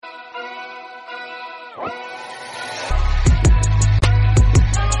Welcome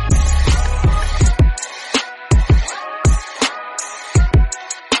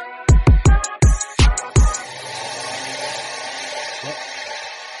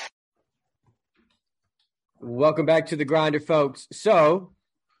back to The Grinder, folks. So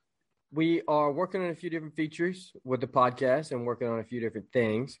we are working on a few different features with the podcast and working on a few different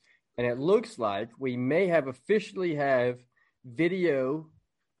things. And it looks like we may have officially have video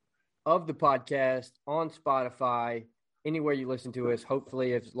of the podcast on Spotify, anywhere you listen to us.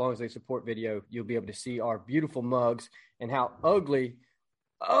 Hopefully, as long as they support video, you'll be able to see our beautiful mugs and how ugly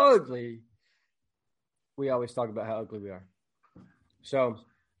we always talk about how ugly we are. So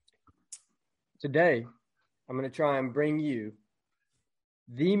today, I'm going to try and bring you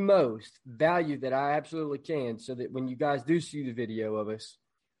the most value that I absolutely can so that when you guys do see the video of us,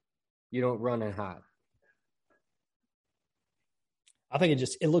 you don't run and hide. I think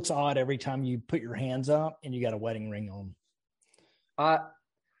it looks odd every time you put your hands up and you got a wedding ring on. I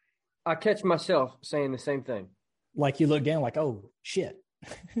catch myself saying the same thing. Like you look down like, oh, shit.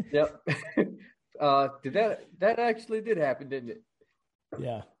 Yep. That actually did happen, didn't it?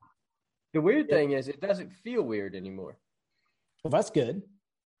 Yeah. The weird thing is it doesn't feel weird anymore. Well, that's good.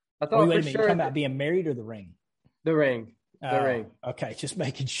 I thought wait for a minute, sure you're talking about being married or the ring? The ring. The ring. Okay, just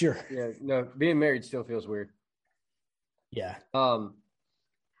making sure. Yeah, no, being married still feels weird. Yeah.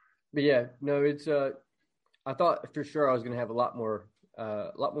 But yeah, no, it's I thought for sure I was gonna have a lot more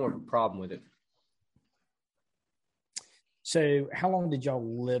problem with it. So how long did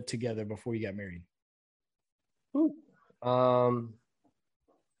y'all live together before you got married?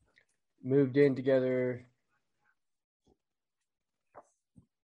 Moved in together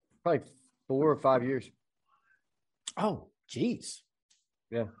probably 4 or 5 years. Oh, geez.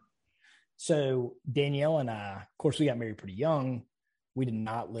 Yeah. So Danielle and I, of course, we got married pretty young. We did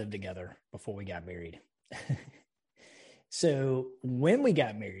not live together before we got married. So when we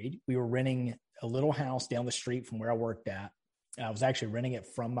got married, we were renting a little house down the street from where I worked at. I was actually renting it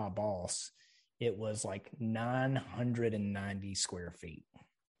from my boss. It was like 990 square feet.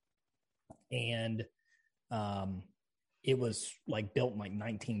 And it was like built in like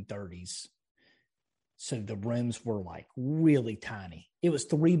 1930s. So the rooms were like really tiny. It was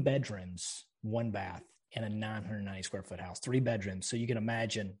 3 bedrooms, 1 bath, and a 990 square foot house, 3 bedrooms. So you can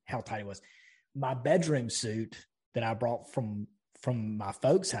imagine how tight it was. My bedroom suite that I brought from my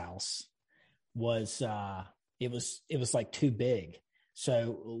folks' house was it was like too big.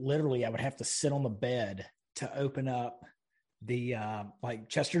 So literally I would have to sit on the bed to open up the like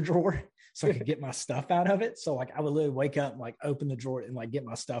Chester drawer so I could get my stuff out of it. So like I would literally wake up and like open the drawer and like get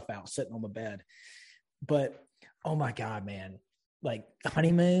my stuff out sitting on the bed. But oh my God, man, like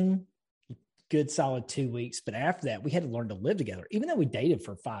honeymoon, good solid 2 weeks. But after that, we had to learn to live together, even though we dated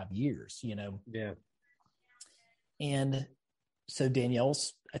for 5 years, you know? Yeah. And so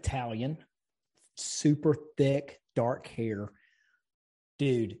Danielle's Italian, super thick, dark hair.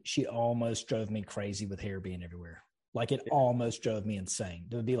 Dude, she almost drove me crazy with hair being everywhere. Like it almost drove me insane.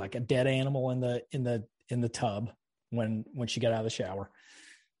 There would be like a dead animal in the tub when she got out of the shower.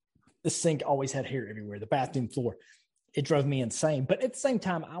 The sink always had hair everywhere. The bathroom floor, it drove me insane. But at the same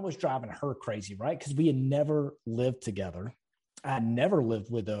time, I was driving her crazy, right? Because we had never lived together. I never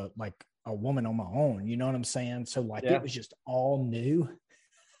lived with a woman on my own. You know what I'm saying? So like It was just all new.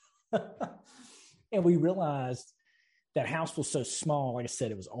 And we realized that house was so small. Like I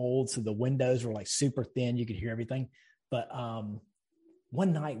said, it was old. So the windows were like super thin. You could hear everything. But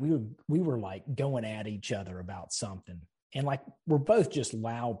one night we were like going at each other about something. And like, we're both just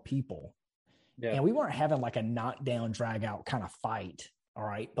loud people. Yeah. And we weren't having like a knockdown, drag out kind of fight. All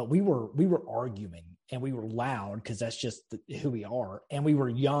right. But we were arguing and we were loud because that's just who we are. And we were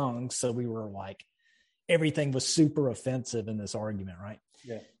young. So we were like, everything was super offensive in this argument. Right.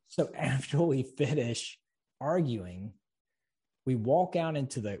 Yeah. So after we finish arguing, we walk out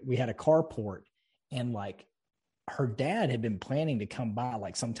we had a carport, and like her dad had been planning to come by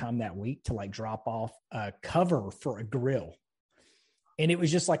like sometime that week to like drop off a cover for a grill. And it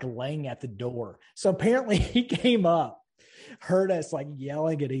was just like laying at the door. So apparently he came up, heard us like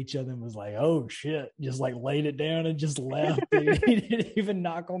yelling at each other and was like, oh shit, just like laid it down and just left. Dude. He didn't even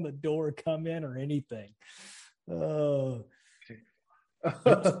knock on the door, come in or anything. Oh, it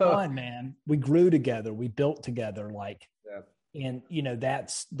was fun, man. We grew together. We built together. Like, and you know,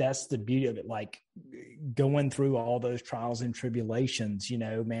 that's the beauty of it. Like going through all those trials and tribulations, you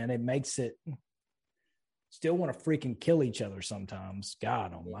know, man, it makes it still want to freaking kill each other sometimes.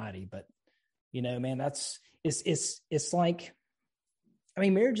 God almighty. But you know, man, it's like, I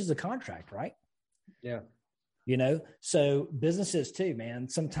mean, marriage is a contract, right? Yeah. You know, so businesses too, man.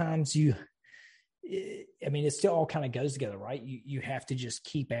 Sometimes you I mean, it still all kind of goes together, right? You have to just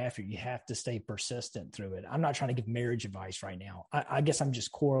keep after it. You have to stay persistent through it. I'm not trying to give marriage advice right now. I guess I'm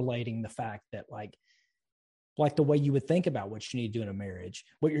just correlating the fact that like the way you would think about what you need to do in a marriage,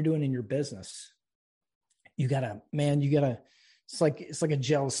 what you're doing in your business. It's like a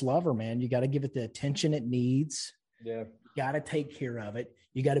jealous lover, man. You got to give it the attention it needs. Yeah. You got to take care of it.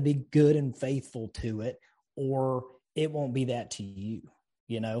 You got to be good and faithful to it, or it won't be that to you,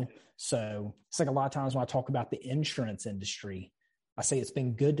 So it's like a lot of times when I talk about the insurance industry, I say it's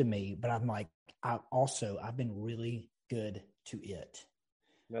been good to me, but I'm like, I've been really good to it.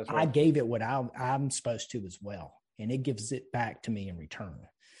 That's right. I gave it what I'm supposed to as well. And it gives it back to me in return,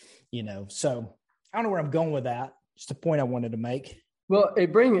 So I don't know where I'm going with that. Just a point I wanted to make. Well,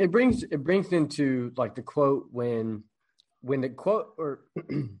 it brings into like the quote when the quote or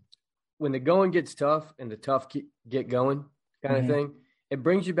when the going gets tough and the tough get going kind of thing. It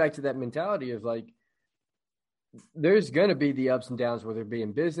brings you back to that mentality of like, there's going to be the ups and downs, whether it be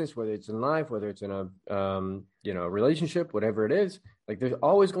in business, whether it's in life, whether it's in a relationship, whatever it is. Like there's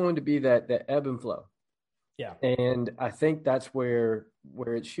always going to be that ebb and flow. Yeah. And I think that's where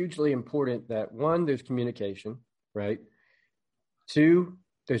it's hugely important that one, there's communication, right? Two,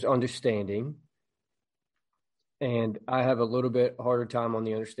 there's understanding. And I have a little bit harder time on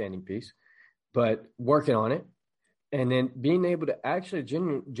the understanding piece, but working on it. And then being able to actually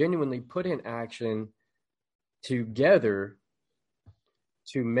genuinely put in action together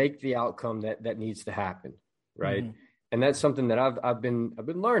to make the outcome that needs to happen, right? Mm-hmm. And that's something that I've been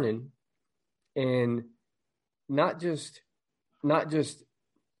learning, and not just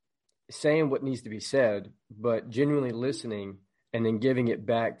saying what needs to be said, but genuinely listening and then giving it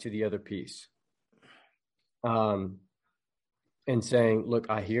back to the other piece. And saying, look,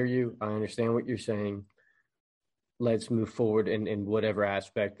 I hear you. I understand what you're saying. Let's move forward in whatever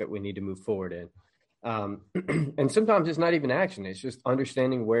aspect that we need to move forward in. And sometimes it's not even action. It's just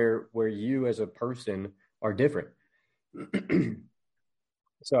understanding where you as a person are different.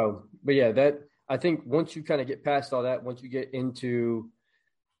 So, but yeah, that I think once you kind of get past all that, once you get into,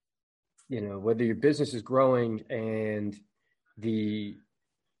 whether your business is growing and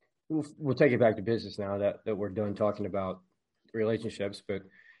we'll take it back to business now that we're done talking about relationships, but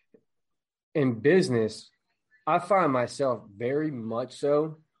in business, I find myself very much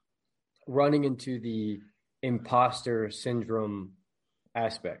so running into the imposter syndrome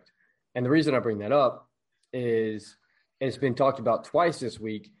aspect. And the reason I bring that up is it's been talked about twice this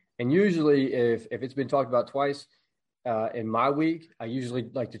week. And usually if it's been talked about twice in my week, I usually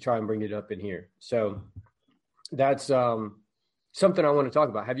like to try and bring it up in here. So that's something I want to talk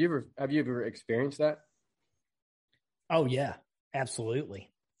about. Have you ever experienced that? Oh yeah, absolutely.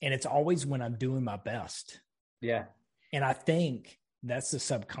 And it's always when I'm doing my best. Yeah. And I think that's the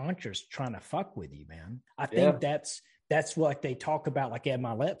subconscious trying to fuck with you, man. I think that's what they talk about. Like Ed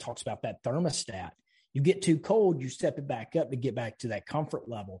Mylett talks about that thermostat. You get too cold, you step it back up to get back to that comfort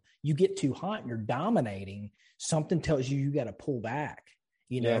level. You get too hot and you're dominating. Something tells you got to pull back,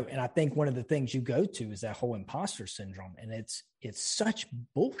 And I think one of the things you go to is that whole imposter syndrome. And it's such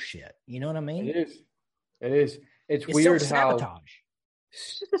bullshit. You know what I mean? It is. It's weird self-sabotage.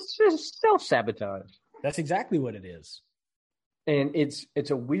 It's self-sabotage. That's exactly what it is. And it's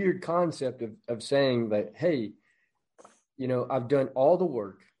a weird concept of saying that, hey, I've done all the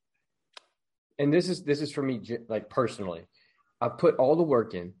work. And this is for me, like personally, I've put all the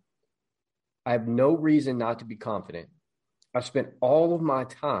work in. I have no reason not to be confident. I've spent all of my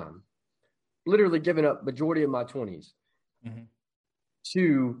time, literally giving up majority of my 20s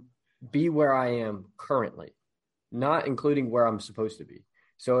to be where I am currently, not including where I'm supposed to be.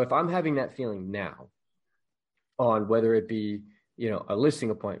 So if I'm having that feeling now, on whether it be, a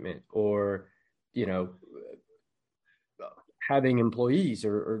listing appointment or, having employees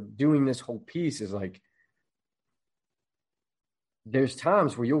or doing this whole piece is like, there's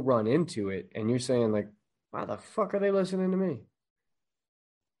times where you'll run into it and you're saying like, why the fuck are they listening to me?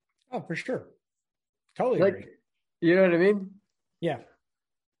 Oh, for sure. Totally agree. You know what I mean? Yeah.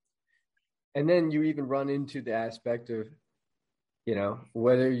 And then you even run into the aspect of,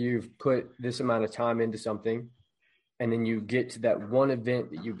 whether you've put this amount of time into something and then you get to that one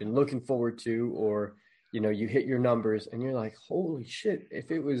event that you've been looking forward to, or, you hit your numbers and you're like, holy shit,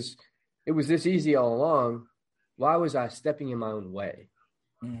 if it was this easy all along, why was I stepping in my own way?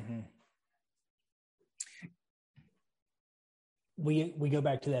 Mm-hmm. We go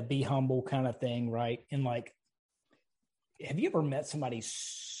back to that be humble kind of thing, right? And like, have you ever met somebody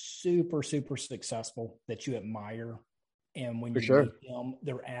super, super successful that you admire And when For you sure. meet them,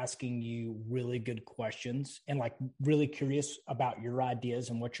 they're asking you really good questions and like really curious about your ideas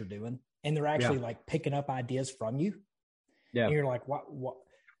and what you're doing. And they're actually like picking up ideas from you. Yeah. And you're like, what,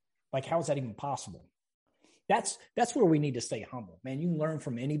 like, how is that even possible? That's where we need to stay humble, man. You can learn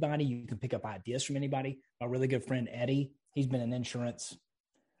from anybody. You can pick up ideas from anybody. My really good friend, Eddie, he's been in insurance.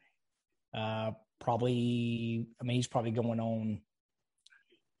 He's probably going on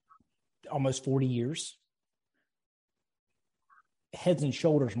almost 40 years. Heads and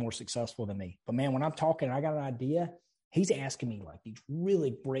shoulders more successful than me. But man, when I'm talking, I got an idea. He's asking me like these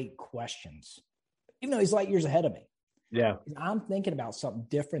really great questions, even though he's light years ahead of me. Yeah. I'm thinking about something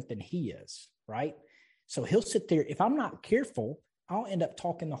different than he is, right? So he'll sit there. If I'm not careful, I'll end up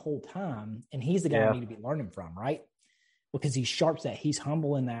talking the whole time. And he's the guy I need to be learning from, right? Because he's sharp, that he's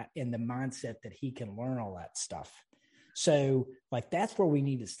humble in that, in the mindset that he can learn all that stuff. So like, that's where we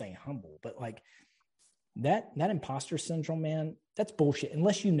need to stay humble. But like that imposter syndrome, man, that's bullshit.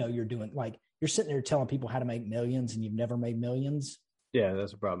 Unless you know you're doing, like, you're sitting there telling people how to make millions and you've never made millions. Yeah,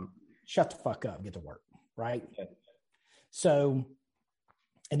 that's a problem. Shut the fuck up, get to work, right? Yeah. So,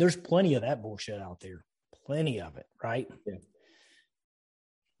 and there's plenty of that bullshit out there. Plenty of it, right? Yeah.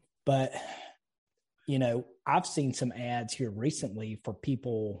 But, you know, I've seen some ads here recently for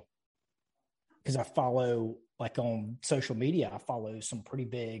people, because I follow, like on social media, I follow some pretty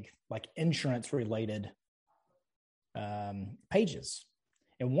big, like insurance related pages.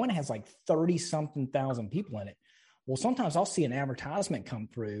 And one has like 30 something thousand people in it. Well, sometimes I'll see an advertisement come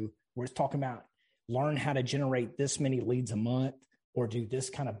through where it's talking about learn how to generate this many leads a month or do this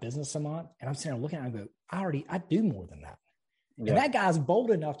kind of business a month. And I'm sitting there looking at it and go, I do more than that. Yeah. And that guy's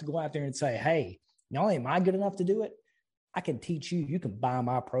bold enough to go out there and say, hey, not only am I good enough to do it, I can teach you, you can buy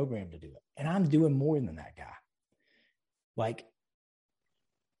my program to do it. And I'm doing more than that guy. Like,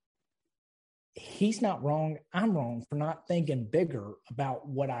 he's not wrong. I'm wrong for not thinking bigger about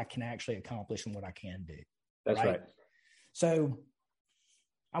what I can actually accomplish and what I can do. That's right. So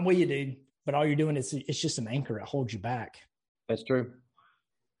I'm with you, dude. But all you're doing is it's just an anchor. It holds you back. That's true.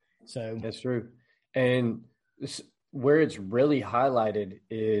 So that's true. And where it's really highlighted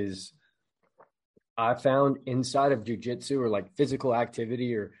is I found inside of jiu-jitsu or like physical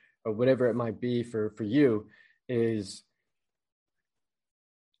activity or whatever it might be for you is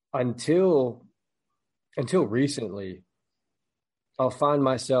until recently, I'll find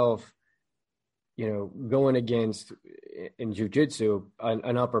myself, going against in jiu-jitsu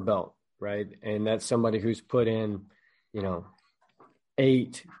an upper belt, right? And that's somebody who's put in,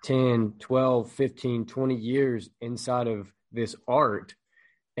 8, 10, 12, 15, 20 years inside of this art,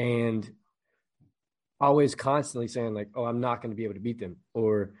 and always constantly saying like, oh, I'm not going to be able to beat them,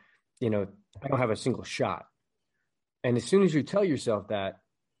 or, I don't have a single shot. And as soon as you tell yourself that,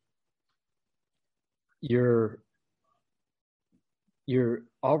 you're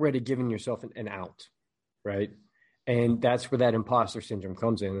already giving yourself an out, right? And that's where that imposter syndrome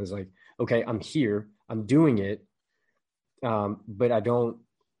comes in. It's like, okay, I'm here, I'm doing it, but I don't,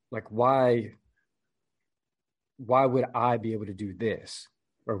 like, why would I be able to do this?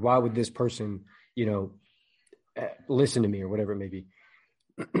 Or why would this person, listen to me, or whatever it may be.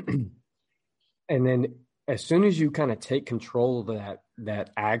 And then as soon as you kind of take control of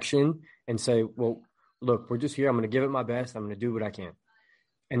that action and say, well, look, we're just here. I'm going to give it my best. I'm going to do what I can.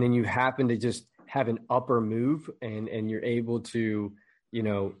 And then you happen to just have an upper move and you're able to,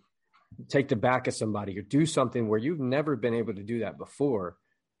 take the back of somebody or do something where you've never been able to do that before.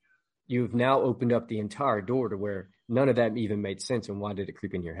 You've now opened up the entire door to where none of that even made sense. And why did it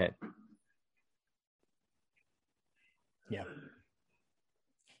creep in your head? Yeah.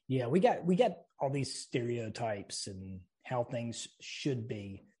 Yeah. We got all these stereotypes and how things should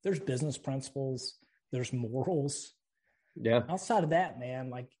be. There's business principles. There's morals. Yeah. Outside of that, man,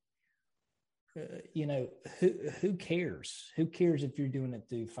 like, who cares? Who cares if you're doing it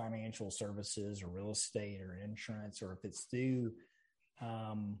through financial services or real estate or insurance, or if it's through,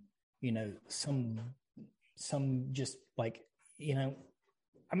 some just like,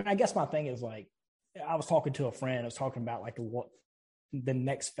 I guess my thing is like, I was talking to a friend, I was talking about like what the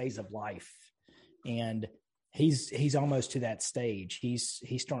next phase of life, and he's almost to that stage. He's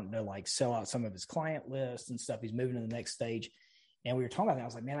starting to like sell out some of his client lists and stuff. He's moving to the next stage. And we were talking about that. I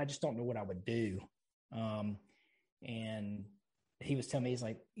was like, man, I just don't know what I would do. And he was telling me, he's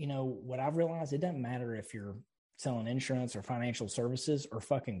like, what I've realized, it doesn't matter if you're selling insurance or financial services or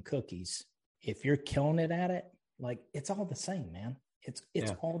fucking cookies. If you're killing it at it, like, it's all the same, man. It's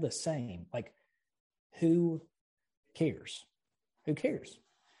all the same. Like, who cares? Who cares?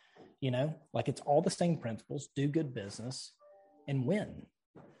 Like, it's all the same principles. Do good business and win.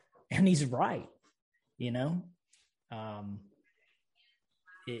 And he's right,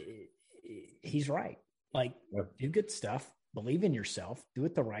 He's right. Like, do good stuff, believe in yourself, do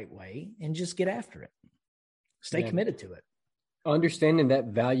it the right way, and just get after it. Stay committed to it. Understanding that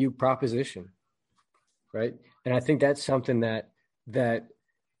value proposition, right? And I think that's something that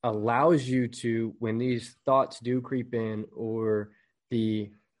allows you to, when these thoughts do creep in, or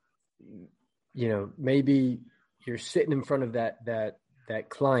maybe you're sitting in front of that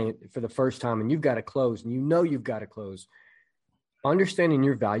client for the first time and you've got to close, and you've got to close. Understanding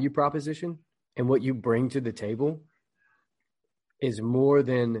your value proposition and what you bring to the table is more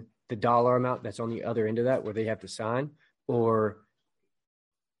than the dollar amount that's on the other end of that, where they have to sign. Or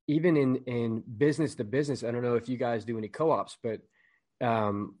even in business to business, I don't know if you guys do any co-ops, but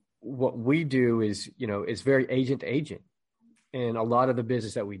what we do is, it's very agent to agent in a lot of the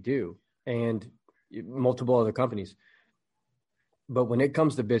business that we do, and multiple other companies. But when it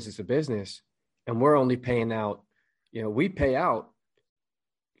comes to business, and we're only paying out, we pay out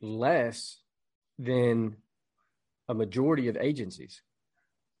less than a majority of agencies,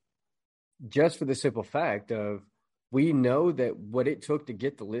 just for the simple fact of, we know that what it took to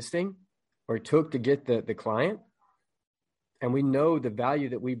get the listing, or took to get the client, and we know the value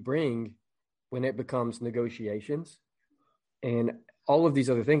that we bring when it becomes negotiations and all of these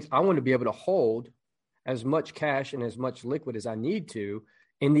other things. I want to be able to hold as much cash and as much liquid as I need to,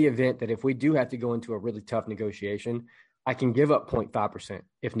 in the event that if we do have to go into a really tough negotiation, I can give up 0.5%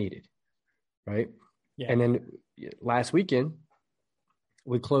 if needed. Right. Yeah. And then last weekend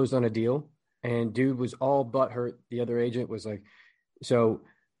we closed on a deal, and dude was all butthurt. The other agent was like, so,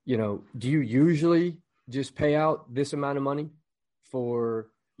 do you usually just pay out this amount of money for,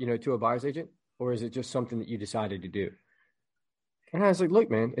 to a buyer's agent, or is it just something that you decided to do? And I was like, look,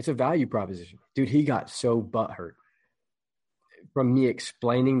 man, it's a value proposition. Dude, he got so butthurt from me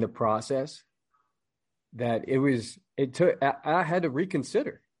explaining the process that I had to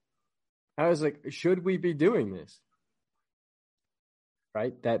reconsider. I was like, should we be doing this?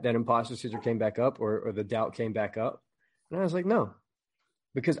 Right? That imposter syndrome came back up, or the doubt came back up. And I was like, no,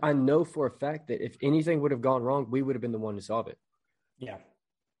 because I know for a fact that if anything would have gone wrong, we would have been the one to solve it. Yeah.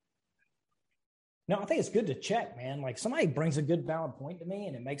 No, I think it's good to check, man. Like, somebody brings a good valid point to me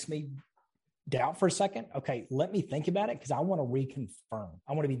and it makes me doubt for a second. Okay, let me think about it, because I want to reconfirm.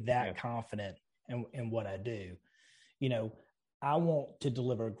 I want to be that confident in what I do. I want to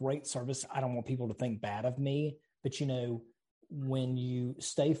deliver a great service. I don't want people to think bad of me. But, when you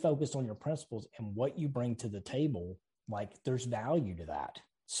stay focused on your principles and what you bring to the table, like, there's value to that.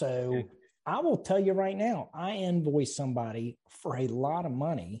 So I will tell you right now, I invoiced somebody for a lot of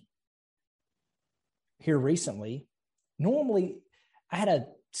money here recently. Normally I had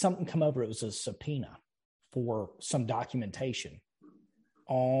something come over. It was a subpoena for some documentation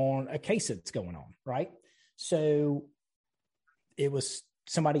on a case that's going on. Right. So it was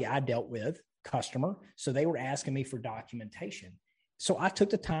somebody I dealt with, customer. So they were asking me for documentation. So I took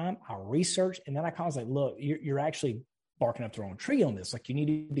the time, I researched, and then I was like, look, you're actually barking up the wrong tree on this. Like, you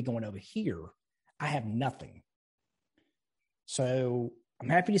need to be going over here. I have nothing. So I'm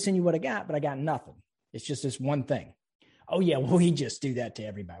happy to send you what I got, but I got nothing. It's just this one thing. Oh yeah, well, we just do that to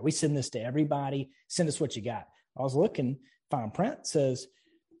everybody. We send this to everybody. Send us what you got. I was looking, fine print says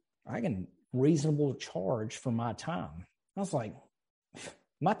I can reasonable charge for my time. I was like,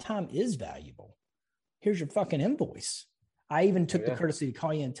 my time is valuable. Here's your fucking invoice. I even took the courtesy to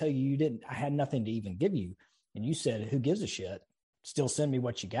call you and tell you I had nothing to even give you. And you said, who gives a shit? Still send me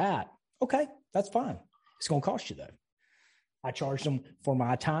what you got. Okay, that's fine. It's going to cost you though. I charged them for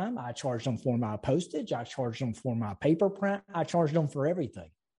my time. I charged them for my postage. I charged them for my paper print. I charged them for everything.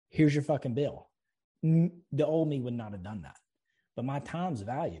 Here's your fucking bill. The old me would not have done that. But my time's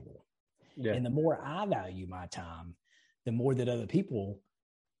valuable. Yeah. And the more I value my time, the more that other people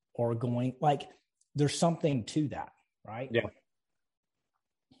are going, like, there's something to that, right? Yeah.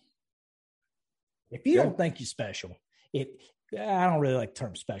 If you don't think you're special, I don't really like the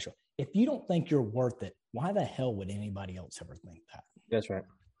term special. If you don't think you're worth it, why the hell would anybody else ever think that? That's right.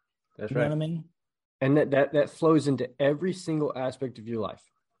 That's right. You know what I mean? And that flows into every single aspect of your life.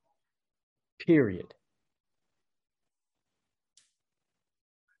 Period.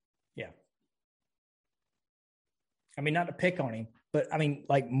 Yeah. I mean, not to pick on him, but I mean,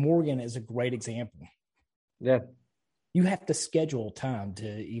 like, Morgan is a great example. Yeah. You have to schedule time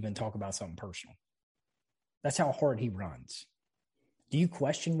to even talk about something personal. That's how hard he runs. Do you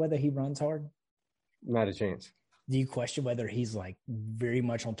question whether he runs hard? Not a chance. Do you question whether he's like very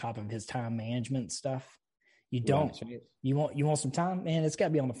much on top of his time management stuff? You don't. You want some time? Man, it's got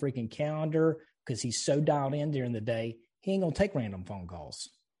to be on the freaking calendar, because he's so dialed in during the day. He ain't going to take random phone calls.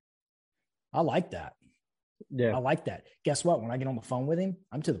 I like that. Yeah. I like that. Guess what? When I get on the phone with him,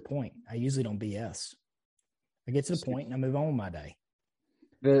 I'm to the point. I usually don't BS. I get to the point and I move on with my day.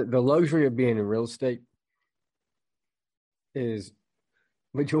 The luxury of being in real estate is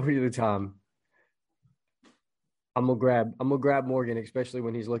majority of the time I'm gonna grab Morgan, especially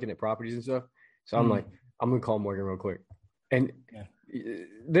when he's looking at properties and stuff. So I'm like, I'm gonna call Morgan real quick. And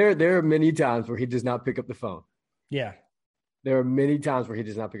there are many times where he does not pick up the phone. Yeah. There are many times where he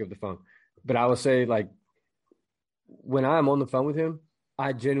does not pick up the phone. But I will say, like, when I'm on the phone with him,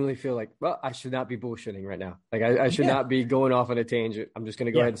 I genuinely feel like, well, I should not be bullshitting right now. Like, I should not be going off on a tangent. I'm just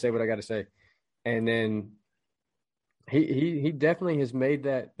gonna go ahead and say what I gotta say. And then he definitely has made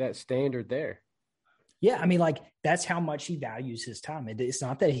that standard there. Yeah, I mean, like, that's how much he values his time. It's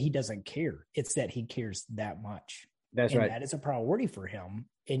not that he doesn't care; it's that he cares that much. That's right. That is a priority for him.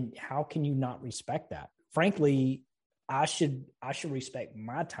 And how can you not respect that? Frankly, I should respect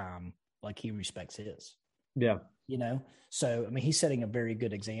my time like he respects his. Yeah. You know, so I mean, he's setting a very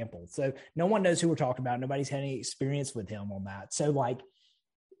good example. So no one knows who we're talking about. Nobody's had any experience with him on that. So, like,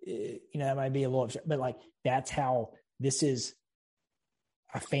 you know, that might be a little absurd, but like, that's how this is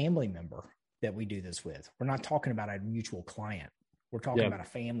a family member that we do this with. We're not talking about a mutual client. We're talking about a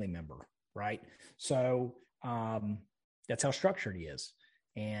family member, right? So that's how structured he is.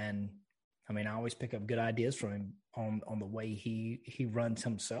 And I mean, I always pick up good ideas from him on the way he runs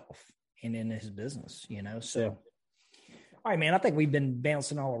himself and in his business, you know? So, all right, man, I think we've been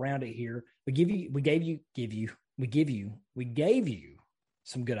bouncing all around it here. We gave you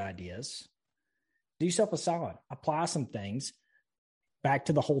some good ideas. Do yourself a solid. Apply some things. Back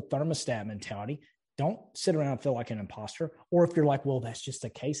to the whole thermostat mentality. Don't sit around and feel like an imposter. Or if you're like, well, that's just the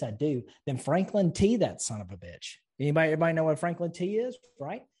case I do, then Franklin T that son of a bitch. Everybody know what Franklin T is,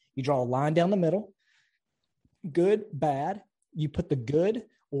 right? You draw a line down the middle. Good, bad. You put the good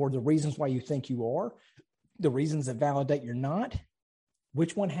or the reasons why you think you are, the reasons that validate you're not.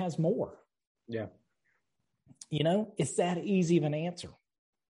 Which one has more? Yeah. You know, it's that easy of an answer.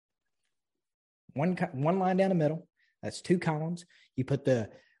 One line down the middle. That's 2 columns. You put the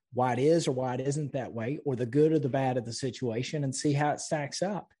why it is or why it isn't that way, or the good or the bad of the situation, and see how it stacks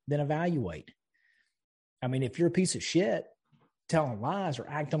up. Then evaluate. I mean, if you're a piece of shit telling lies or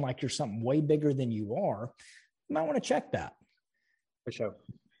acting like you're something way bigger than you are, you might want to check that. For sure.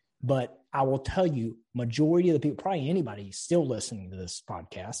 But I will tell you, majority of the people, probably anybody still listening to this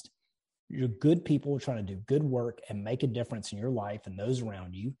podcast, you're good people trying to do good work and make a difference in your life and those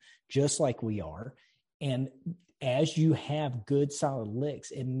around you, just like we are. And as you have good, solid licks,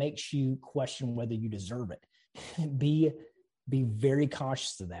 it makes you question whether you deserve it. Be very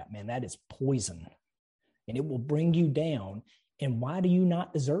cautious of that, man. That is poison, and it will bring you down. And why do you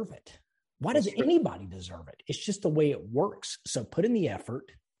not deserve it? Why does anybody deserve it? It's just the way it works. So put in the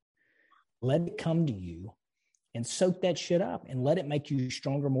effort, let it come to you, and soak that shit up and let it make you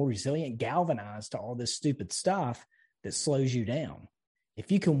stronger, more resilient, galvanized to all this stupid stuff that slows you down.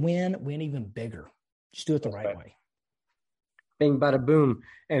 If you can win even bigger. Just do it the right way. Bing, bada, boom.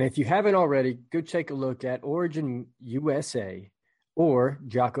 And if you haven't already, go take a look at Origin USA or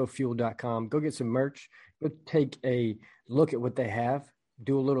JockoFuel.com. Go get some merch. Go take a look at what they have.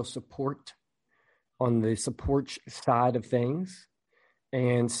 Do a little support on the support side of things,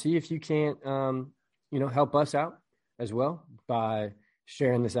 and see if you can't, help us out as well by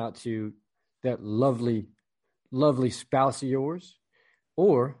sharing this out to that lovely, lovely spouse of yours,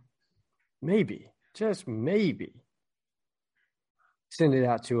 or maybe. Just maybe send it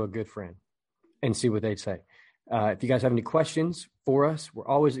out to a good friend and see what they'd say. If you guys have any questions for us, we're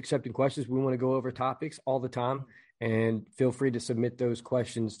always accepting questions. We want to go over topics all the time, and feel free to submit those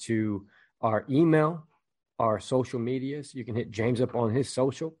questions to our email, our social medias. You can hit James up on his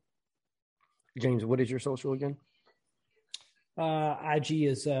social. James, what is your social again? IG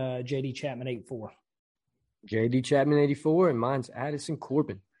is JD Chapman 84. JD Chapman 84, and mine's Addison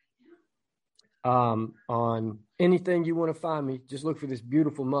Corbin. On anything you want to find me, just look for this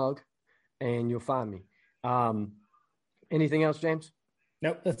beautiful mug and you'll find me. Anything else, James?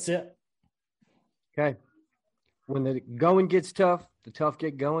 Nope, that's it. Okay. When the going gets tough, the tough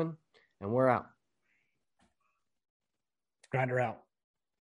get going, and we're out. Grinder out.